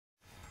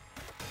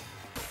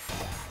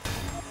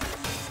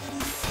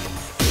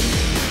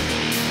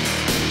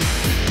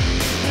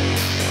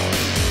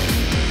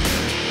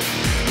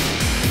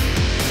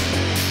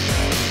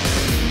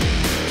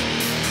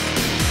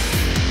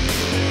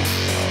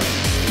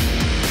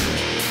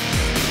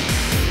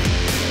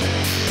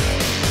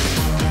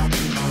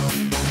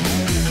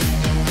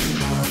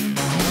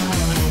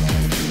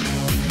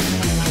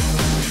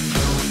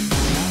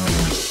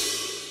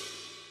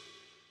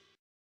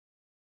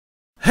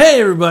Hey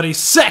everybody,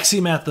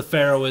 Sexy Matt the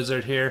Pharaoh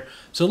Wizard here.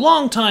 So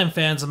longtime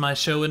fans of my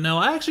show would know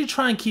I actually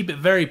try and keep it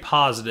very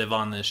positive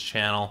on this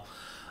channel.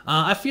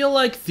 I feel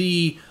like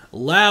the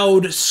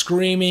loud,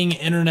 screaming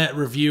internet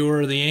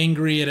reviewer, the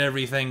angry at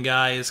everything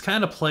guy is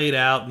kind of played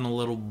out and a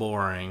little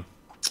boring.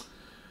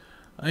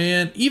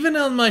 And even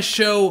on my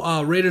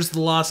show, Raiders of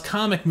the Lost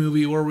Comic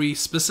Movie, where we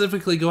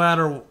specifically go out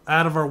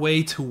of our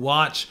way to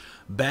watch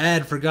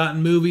bad,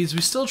 forgotten movies,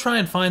 we still try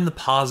and find the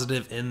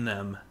positive in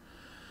them.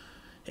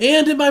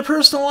 And in my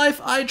personal life,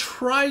 I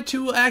try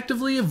to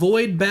actively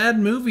avoid bad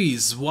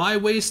movies. Why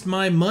waste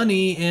my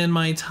money and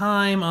my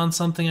time on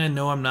something I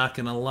know I'm not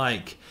gonna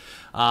like?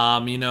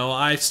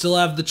 I still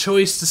have the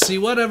choice to see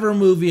whatever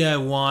movie I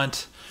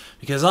want,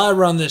 because I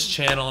run this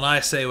channel and I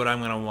say what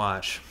I'm gonna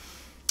watch.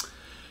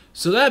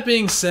 So that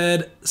being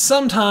said,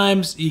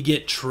 sometimes you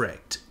get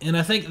tricked. And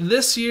I think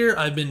this year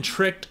I've been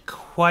tricked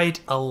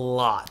quite a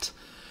lot.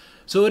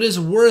 So it is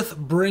worth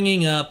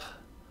bringing up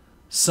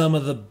some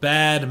of the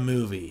bad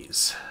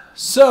movies.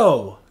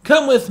 So,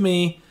 come with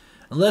me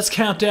and let's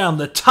count down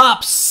the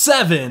top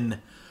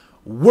 7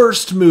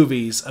 worst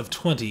movies of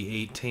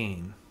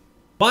 2018.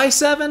 Why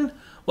 7?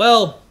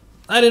 Well,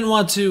 I didn't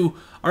want to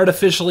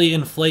artificially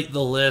inflate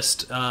the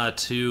list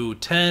to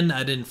 10.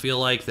 I didn't feel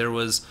like there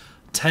was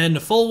 10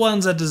 full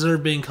ones that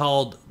deserve being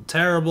called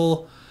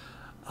terrible.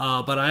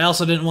 But I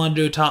also didn't want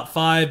to do a top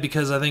 5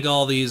 because I think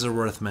all these are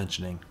worth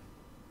mentioning.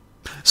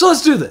 So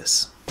let's do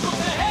this.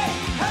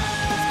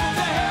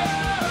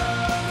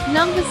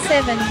 Number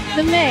 7,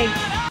 The Meg.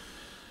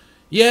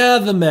 Yeah,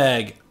 The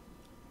Meg.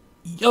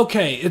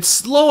 Okay,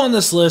 it's low on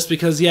this list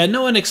because, yeah,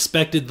 no one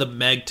expected The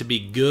Meg to be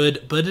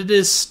good, but it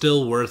is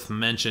still worth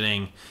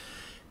mentioning.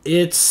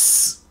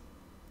 It's,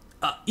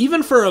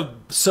 even for a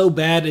so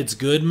bad it's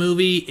good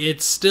movie,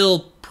 it's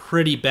still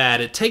pretty bad.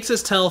 It takes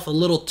itself a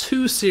little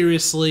too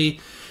seriously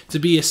to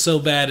be a so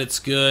bad it's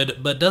good,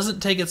 but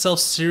doesn't take itself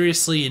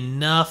seriously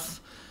enough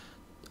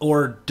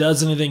or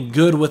does anything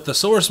good with the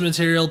source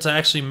material to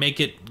actually make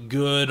it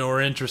good or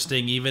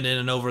interesting, even in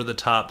an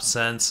over-the-top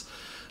sense.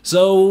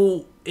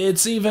 So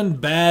it's even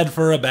bad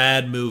for a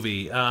bad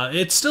movie.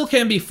 It still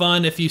can be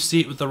fun if you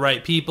see it with the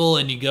right people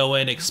and you go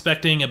in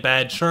expecting a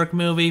bad shark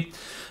movie.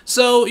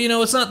 So,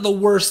 it's not the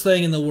worst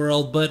thing in the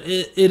world, but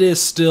it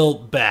is still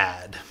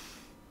bad.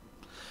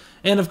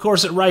 And of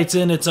course it writes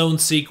in its own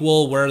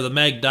sequel where the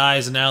Meg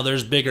dies and now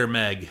there's Bigger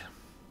Meg.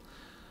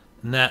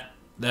 And that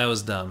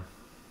was dumb.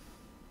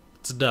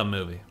 It's a dumb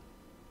movie.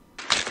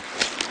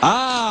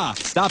 Ah!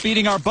 Stop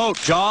eating our boat,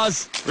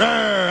 Jaws!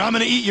 Rawr, I'm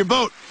gonna eat your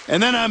boat,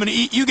 and then I'm gonna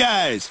eat you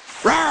guys.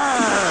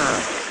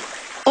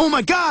 Rawr! Oh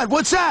my God,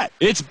 what's that?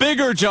 It's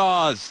Bigger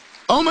Jaws!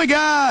 Oh my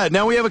God,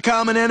 now we have a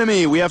common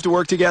enemy. We have to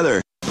work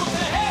together.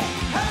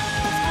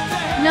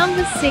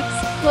 Number 6,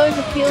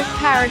 Cloverfield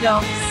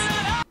Paradox.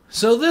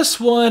 So this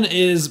one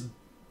is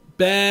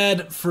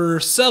bad for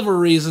several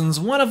reasons.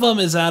 One of them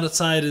is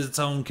outside its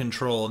own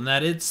control, and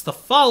that it's the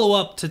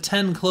follow-up to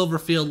 10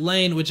 Cloverfield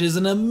Lane, which is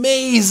an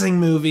amazing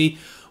movie,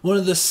 one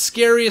of the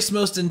scariest,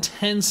 most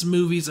intense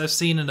movies I've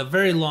seen in a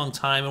very long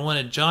time, and one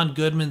of John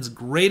Goodman's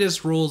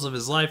greatest roles of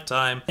his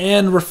lifetime,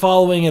 and we're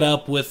following it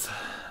up with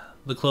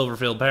the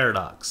Cloverfield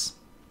Paradox.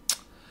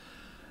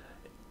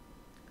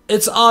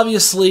 It's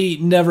obviously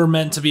never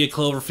meant to be a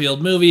Cloverfield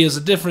movie. It's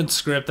a different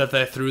script that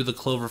they threw the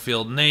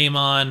Cloverfield name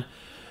on.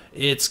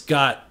 It's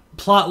got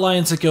plot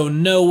lines that go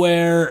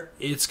nowhere.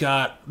 It's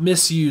got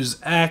misused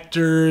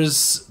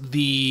actors.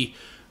 The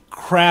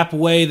crap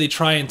way they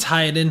try and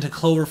tie it into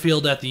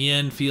Cloverfield at the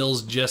end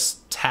feels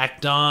just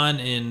tacked on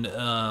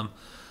and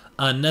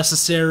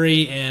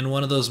unnecessary, and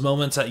one of those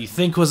moments that you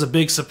think was a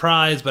big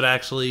surprise but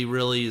actually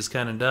really is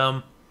kind of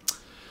dumb.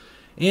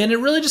 And it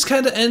really just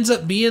kind of ends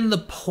up being the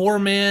poor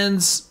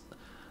man's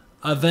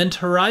Event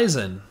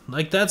Horizon.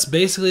 Like, that's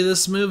basically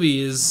this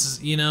movie is,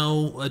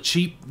 a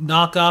cheap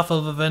knockoff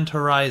of Event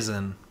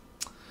Horizon.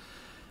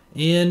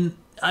 And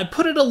I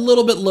put it a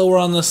little bit lower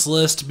on this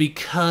list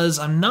because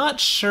I'm not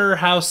sure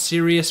how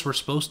serious we're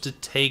supposed to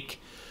take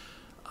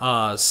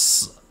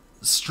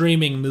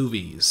streaming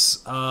movies.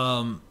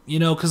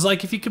 Because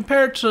like if you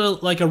compare it to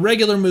like a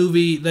regular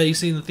movie that you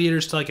see in the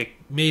theaters to like a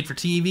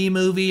made-for-TV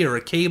movie or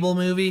a cable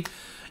movie,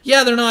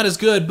 yeah, they're not as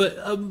good, but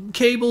a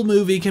cable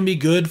movie can be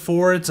good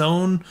for its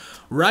own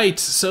right.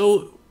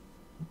 So,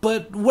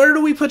 but where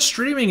do we put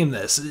streaming in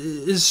this?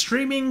 Is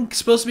streaming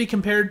supposed to be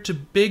compared to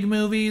big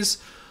movies,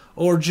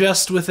 or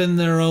just within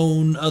their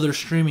own other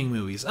streaming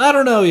movies? I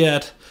don't know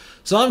yet.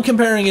 So I'm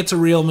comparing it to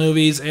real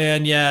movies,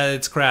 and yeah,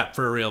 it's crap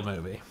for a real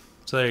movie.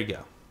 So there you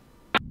go.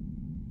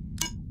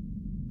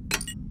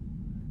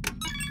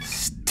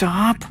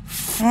 Stop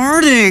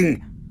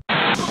farting!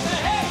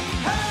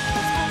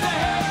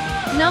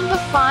 Number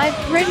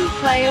 5, Ready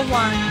Player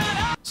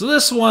One. So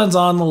this one's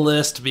on the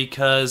list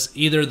because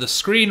either the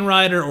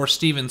screenwriter or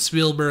Steven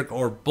Spielberg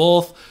or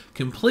both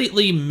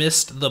completely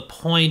missed the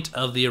point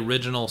of the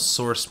original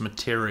source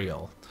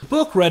material. The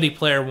book Ready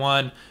Player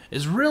One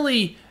is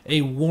really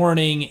a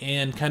warning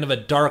and kind of a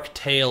dark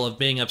tale of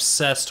being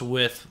obsessed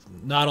with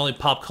not only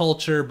pop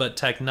culture but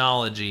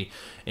technology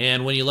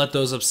and when you let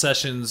those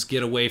obsessions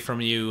get away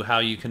from you, how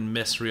you can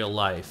miss real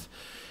life.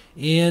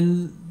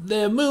 And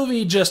the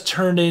movie just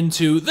turned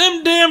into,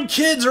 them damn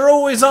kids are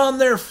always on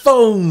their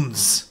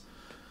phones.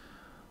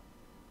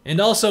 And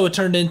also it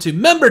turned into,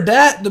 remember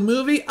that, the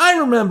movie? I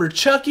remember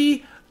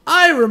Chucky.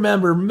 I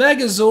remember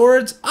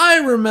Megazords. I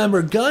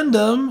remember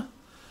Gundam.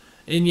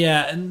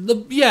 And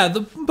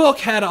the book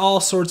had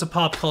all sorts of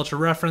pop culture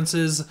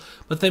references,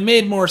 but they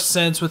made more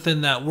sense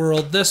within that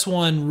world. This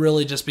one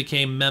really just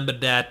became Remember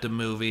that, the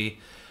movie.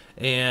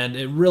 And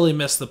it really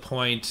missed the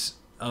point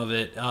of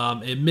it.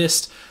 It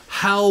missed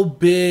how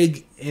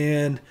big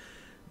and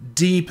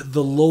deep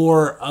the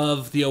lore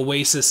of the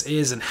Oasis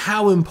is and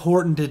how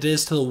important it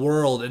is to the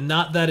world, and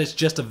not that it's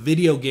just a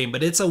video game,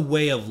 but it's a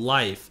way of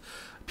life.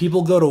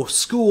 People go to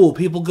school,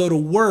 people go to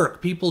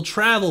work, people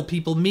travel,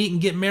 people meet and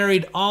get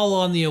married, all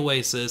on the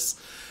Oasis.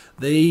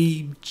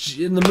 In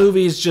the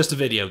movie, it's just a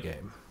video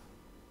game.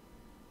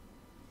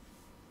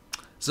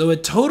 So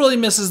it totally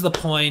misses the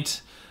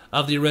point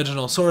of the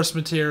original source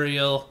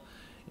material.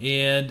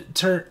 And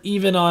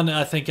even on,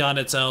 I think, on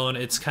its own,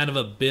 it's kind of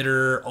a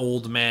bitter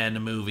old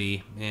man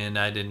movie, and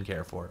I didn't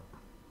care for it.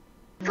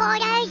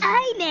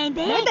 I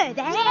remember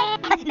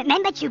that.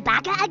 Remember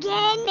Chewbacca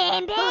again?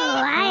 Remember?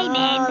 Oh, I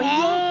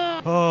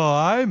remember. Oh,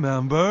 I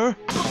remember.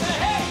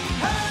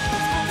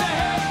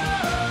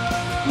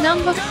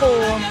 Number 4,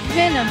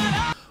 Venom.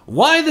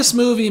 Why this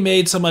movie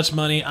made so much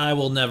money, I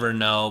will never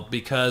know,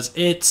 because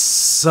it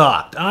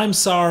sucked. I'm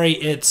sorry,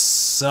 it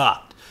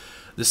sucked.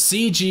 The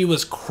CG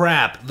was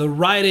crap. The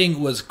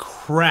writing was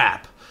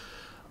crap.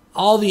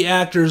 All the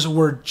actors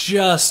were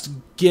just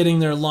getting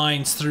their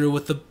lines through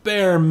with the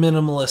bare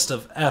minimalist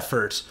of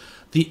effort.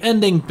 The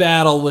ending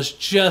battle was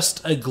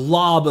just a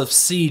glob of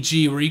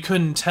CG where you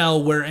couldn't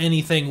tell where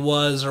anything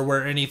was or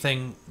where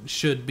anything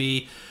should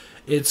be.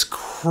 It's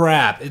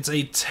crap. It's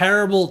a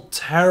terrible,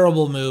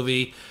 terrible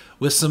movie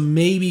with some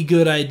maybe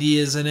good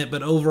ideas in it,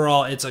 but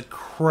overall it's a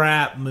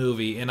crap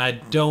movie, and I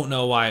don't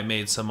know why it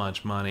made so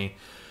much money.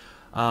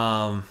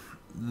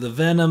 The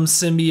Venom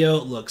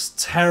symbiote looks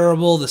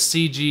terrible. The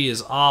CG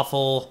is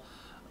awful.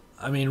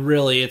 I mean,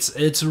 really,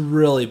 it's a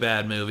really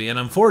bad movie, and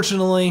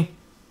unfortunately,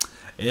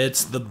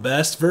 it's the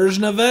best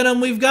version of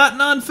Venom we've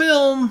gotten on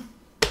film.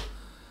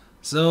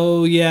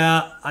 So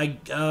yeah,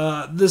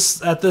 at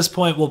this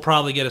point we'll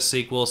probably get a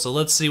sequel. So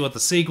let's see what the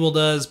sequel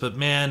does. But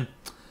man,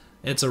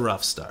 it's a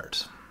rough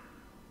start.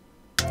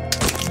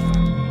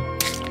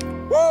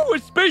 Woo! A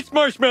space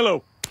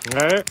marshmallow.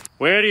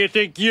 Where do you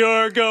think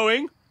you're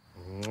going?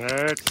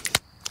 Dad,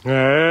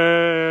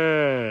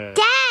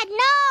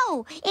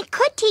 no! It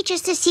could teach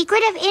us the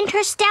secret of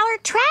interstellar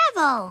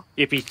travel.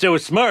 If he's so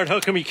smart, how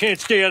come he can't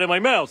stay out of my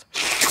mouth?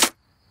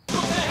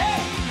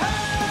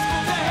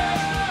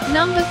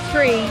 Number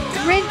 3,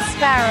 Red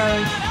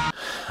Sparrow.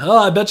 Oh,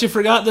 I bet you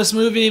forgot this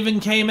movie even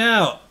came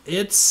out.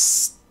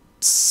 It's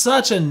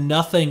such a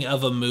nothing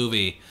of a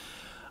movie.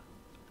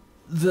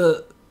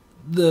 The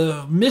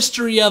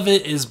mystery of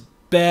it is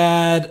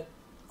bad.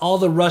 All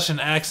the Russian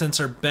accents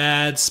are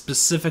bad,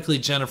 specifically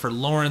Jennifer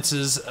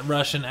Lawrence's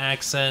Russian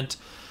accent.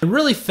 It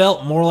really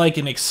felt more like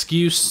an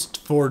excuse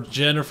for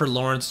Jennifer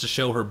Lawrence to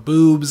show her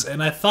boobs,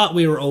 and I thought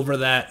we were over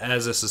that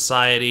as a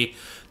society,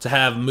 to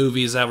have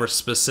movies that were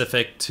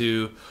specific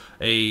to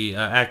a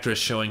actress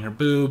showing her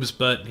boobs,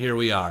 but here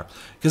we are.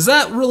 Because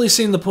that really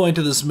seemed the point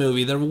of this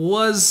movie. There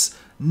was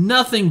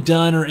nothing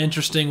done or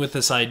interesting with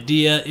this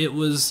idea. It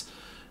was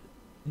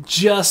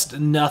just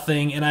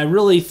nothing, and I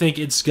really think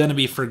it's going to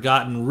be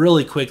forgotten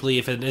really quickly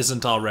if it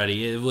isn't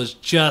already. It was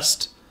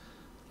just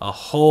a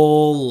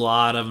whole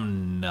lot of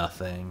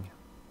nothing.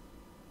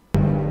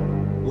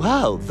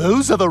 Wow,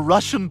 those are the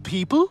Russian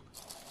people?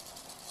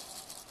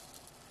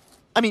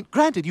 I mean,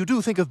 granted, you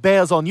do think of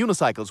bears on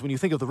unicycles when you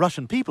think of the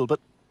Russian people, but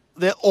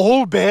they're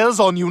all bears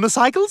on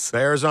unicycles?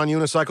 Bears on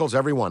unicycles,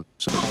 everyone.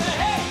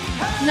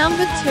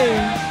 Number 2,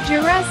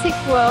 Jurassic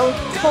World,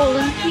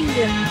 Fallen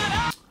Kingdom.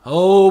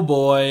 Oh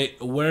boy,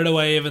 where do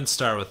I even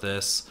start with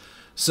this?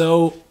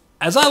 So,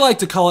 as I like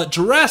to call it,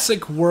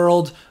 Jurassic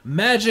World,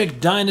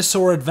 Magic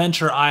Dinosaur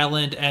Adventure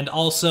Island, and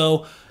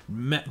also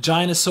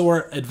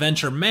Dinosaur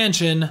Adventure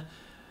Mansion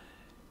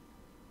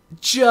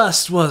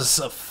just was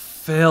a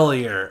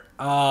failure.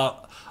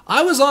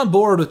 I was on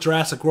board with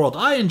Jurassic World.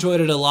 I enjoyed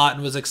it a lot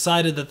and was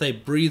excited that they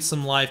breathed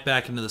some life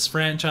back into this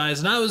franchise,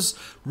 and I was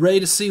ready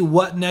to see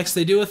what next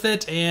they do with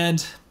it,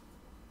 and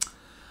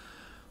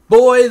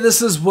boy,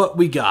 this is what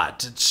we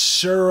got. It's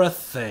sure a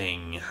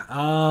thing.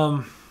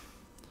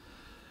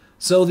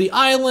 So the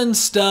island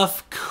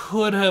stuff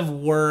could have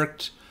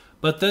worked,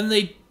 but then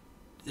it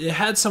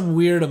had some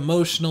weird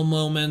emotional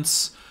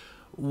moments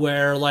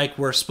where, like,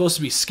 we're supposed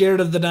to be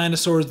scared of the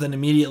dinosaurs, then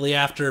immediately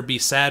after be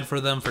sad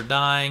for them for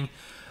dying.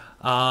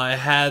 It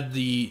had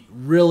the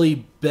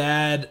really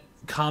bad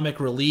comic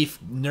relief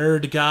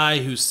nerd guy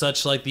who's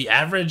such, like, the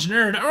average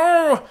nerd.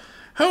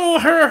 Oh,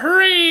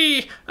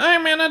 hurry!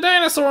 I'm in a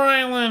dinosaur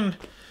island!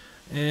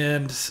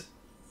 And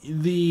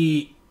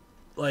the,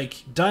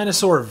 like,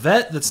 dinosaur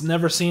vet that's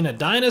never seen a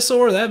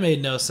dinosaur, that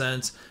made no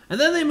sense. And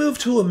then they moved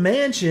to a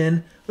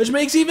mansion, which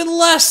makes even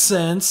less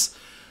sense.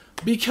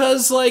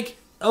 Because, like,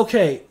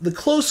 okay, the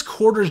close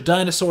quarters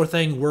dinosaur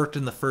thing worked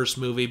in the first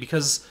movie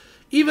because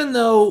even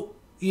though,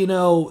 you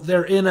know,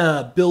 they're in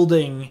a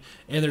building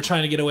and they're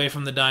trying to get away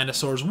from the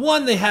dinosaurs,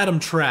 one, they had them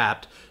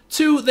trapped.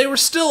 Two, they were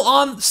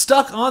still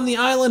stuck on the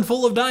island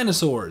full of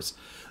dinosaurs.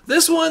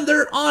 This one,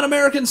 they're on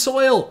American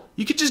soil.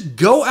 You could just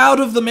go out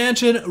of the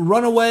mansion,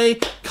 run away,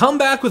 come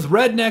back with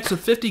rednecks with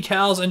 50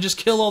 cows, and just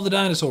kill all the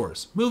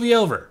dinosaurs. Movie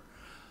over.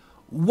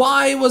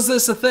 Why was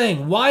this a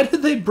thing? Why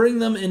did they bring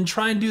them and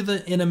try and do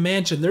in a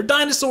mansion? They're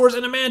dinosaurs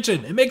in a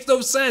mansion. It makes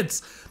no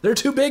sense. They're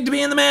too big to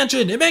be in the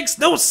mansion. It makes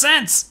no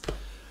sense.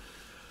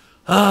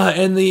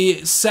 And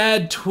the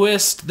sad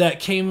twist that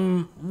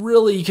came,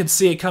 really you could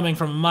see it coming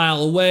from a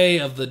mile away,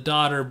 of the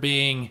daughter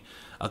being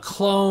a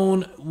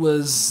clone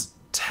was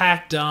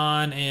tacked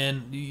on,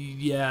 and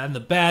yeah, and the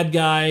bad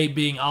guy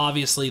being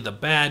obviously the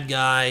bad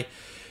guy.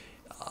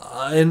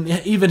 And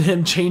even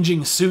him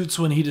changing suits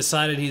when he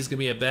decided he's going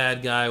to be a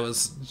bad guy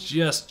was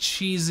just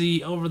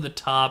cheesy, over the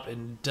top,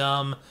 and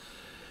dumb.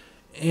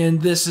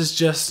 And this is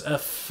just a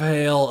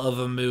fail of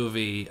a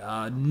movie.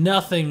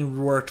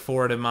 Nothing worked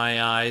for it in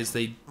my eyes.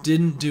 They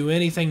didn't do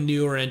anything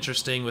new or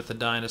interesting with the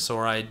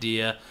dinosaur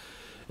idea.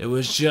 It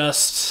was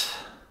just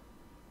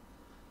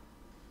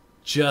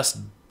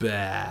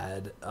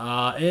bad.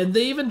 And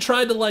they even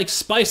tried to, like,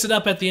 spice it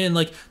up at the end.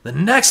 Like, the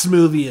next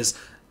movie is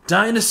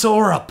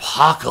Dinosaur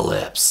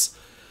Apocalypse.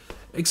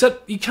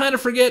 Except you kind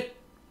of forget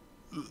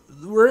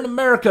we're in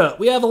America.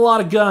 We have a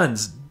lot of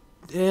guns.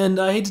 And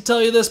I hate to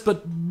tell you this,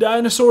 but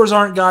dinosaurs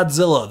aren't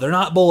Godzilla. They're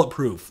not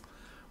bulletproof.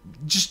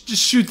 Just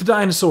shoot the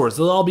dinosaurs.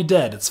 They'll all be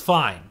dead. It's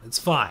fine. It's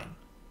fine.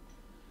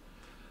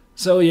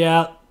 So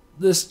yeah,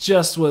 this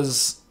just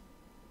was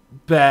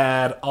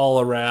bad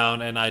all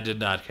around, and I did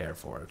not care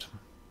for it.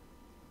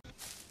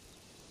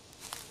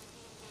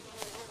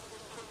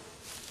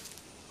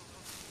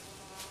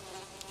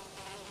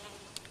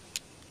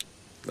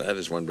 That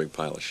is one big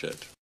pile of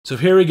shit. So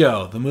here we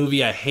go. The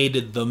movie I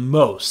hated the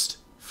most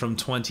from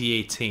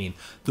 2018.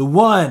 The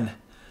one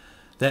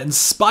that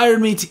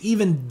inspired me to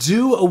even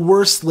do a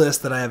worst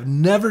list that I have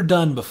never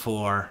done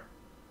before.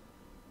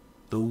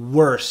 The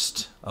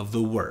worst of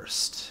the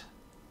worst.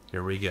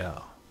 Here we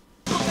go.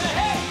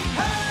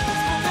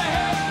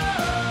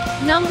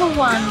 Number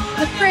 1,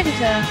 The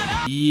Predator.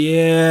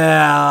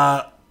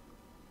 Yeah,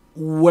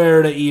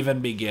 where to even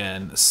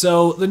begin?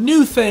 So the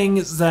new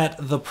things that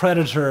The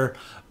Predator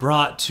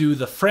brought to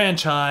the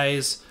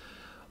franchise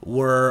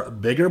were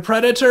bigger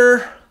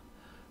Predator,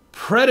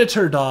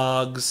 Predator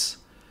dogs,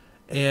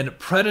 and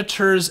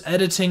Predators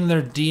editing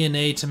their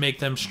DNA to make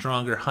them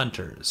stronger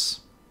hunters.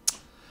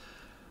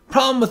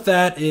 Problem with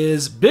that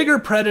is bigger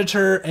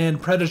Predator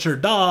and Predator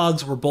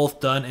dogs were both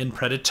done in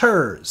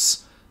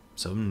Predators.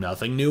 So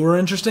nothing new or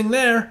interesting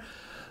there.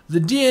 The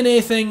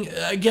DNA thing,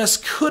 I guess,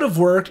 could have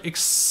worked,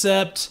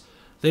 except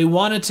they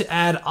wanted to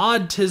add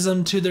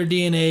autism to their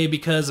DNA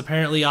because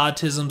apparently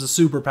autism's a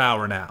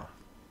superpower now.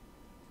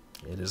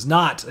 It is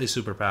not a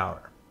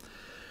superpower.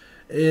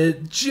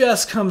 It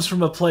just comes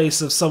from a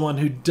place of someone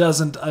who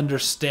doesn't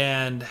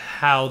understand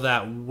how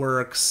that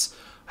works,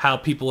 how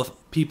people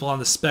on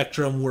the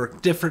spectrum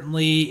work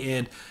differently,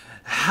 and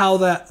how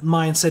that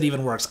mindset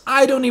even works.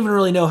 I don't even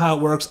really know how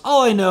it works.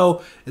 All I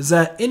know is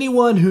that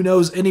anyone who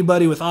knows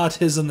anybody with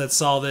autism that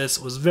saw this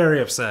was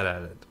very upset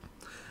at it.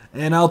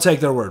 And I'll take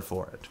their word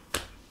for it.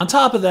 On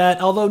top of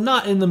that, although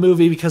not in the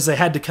movie because they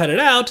had to cut it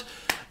out,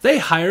 they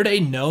hired a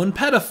known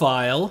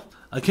pedophile,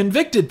 a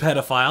convicted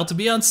pedophile, to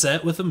be on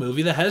set with a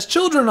movie that has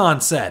children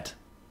on set.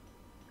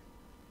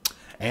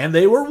 And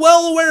they were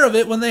well aware of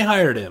it when they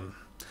hired him.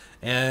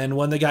 And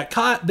when they got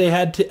caught, they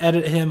had to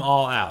edit him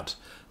all out.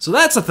 So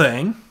that's a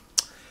thing.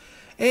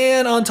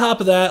 And on top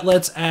of that,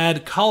 let's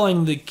add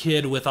calling the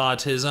kid with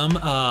autism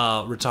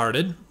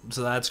retarded.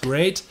 So that's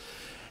great.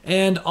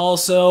 And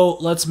also,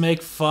 let's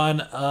make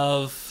fun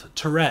of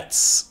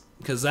Tourette's,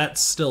 because that's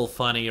still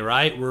funny,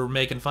 right? We're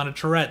making fun of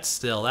Tourette's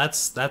still.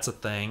 That's a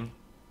thing.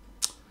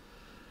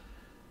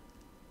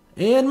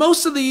 And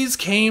most of these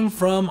came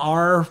from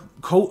our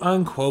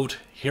quote-unquote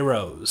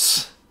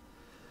heroes.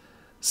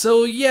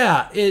 So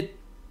yeah, it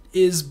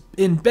is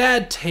in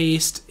bad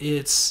taste.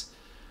 It's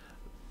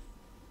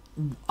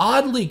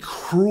oddly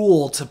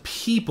cruel to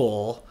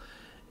people,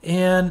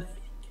 and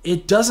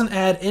it doesn't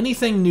add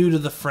anything new to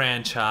the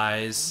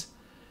franchise.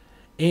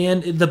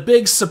 And the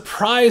big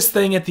surprise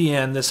thing at the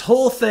end, this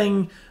whole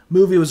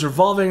movie was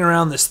revolving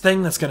around this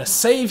thing that's going to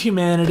save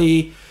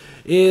humanity,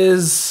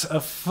 is a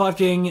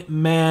fucking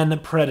man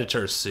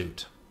predator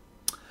suit.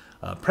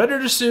 A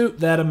predator suit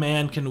that a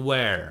man can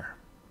wear.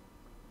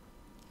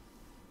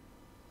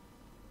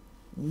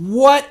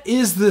 What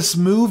is this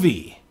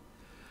movie?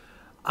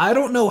 I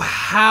don't know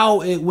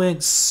how it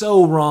went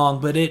so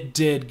wrong, but it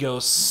did go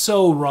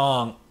so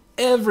wrong.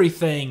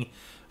 Everything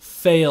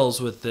fails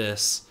with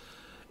this.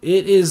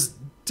 It is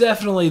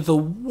definitely the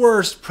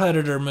worst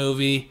Predator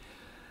movie.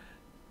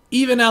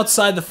 Even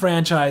outside the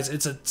franchise,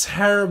 it's a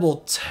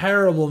terrible,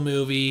 terrible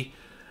movie.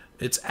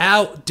 It's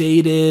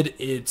outdated,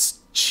 it's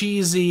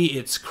cheesy,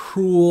 it's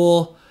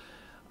cruel.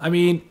 I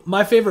mean,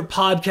 my favorite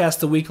podcast,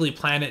 The Weekly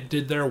Planet,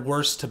 did their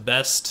worst to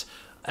best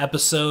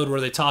episode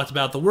where they talked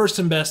about the worst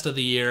and best of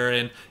the year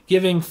and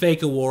giving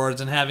fake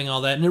awards and having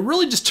all that. And it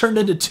really just turned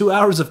into 2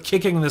 hours of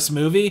kicking this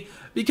movie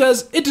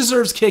because it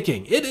deserves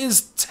kicking. It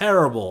is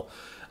terrible.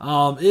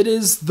 It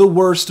is the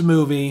worst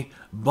movie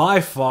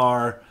by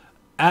far,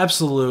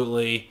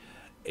 absolutely.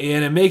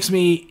 And it makes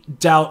me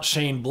doubt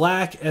Shane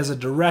Black as a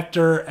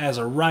director, as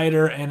a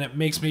writer, and it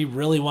makes me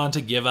really want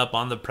to give up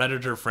on the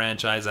Predator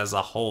franchise as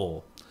a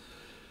whole.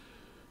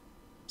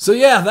 So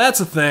yeah, that's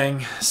a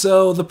thing.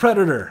 So The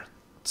Predator,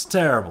 it's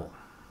terrible.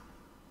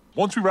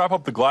 Once we wrap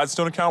up the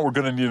Gladstone account, we're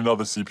going to need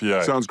another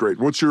CPA. Sounds great.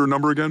 What's your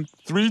number again?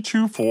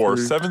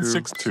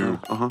 324762.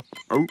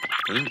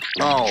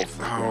 Oh,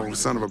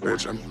 son of a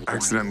bitch.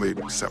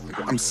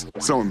 I'm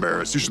so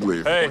embarrassed. You should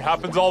leave. Hey,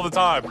 happens all the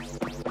time.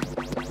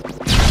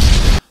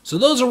 So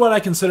those are what I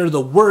consider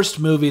the worst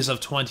movies of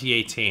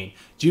 2018.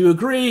 Do you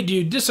agree? Do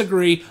you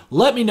disagree?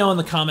 Let me know in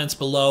the comments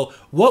below.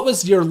 What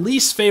was your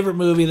least favorite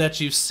movie that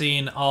you've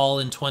seen all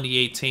in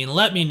 2018?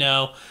 Let me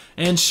know.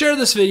 And share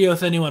this video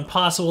with anyone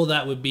possible.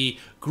 That would be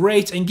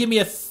great. And give me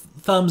a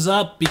thumbs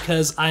up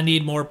because I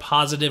need more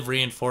positive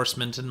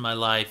reinforcement in my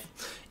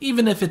life,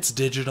 even if it's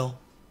digital.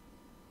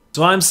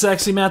 So I'm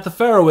Sexy Matt the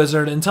Pharaoh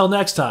Wizard. Until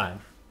next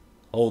time,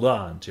 hold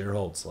on to your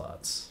hold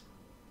slots.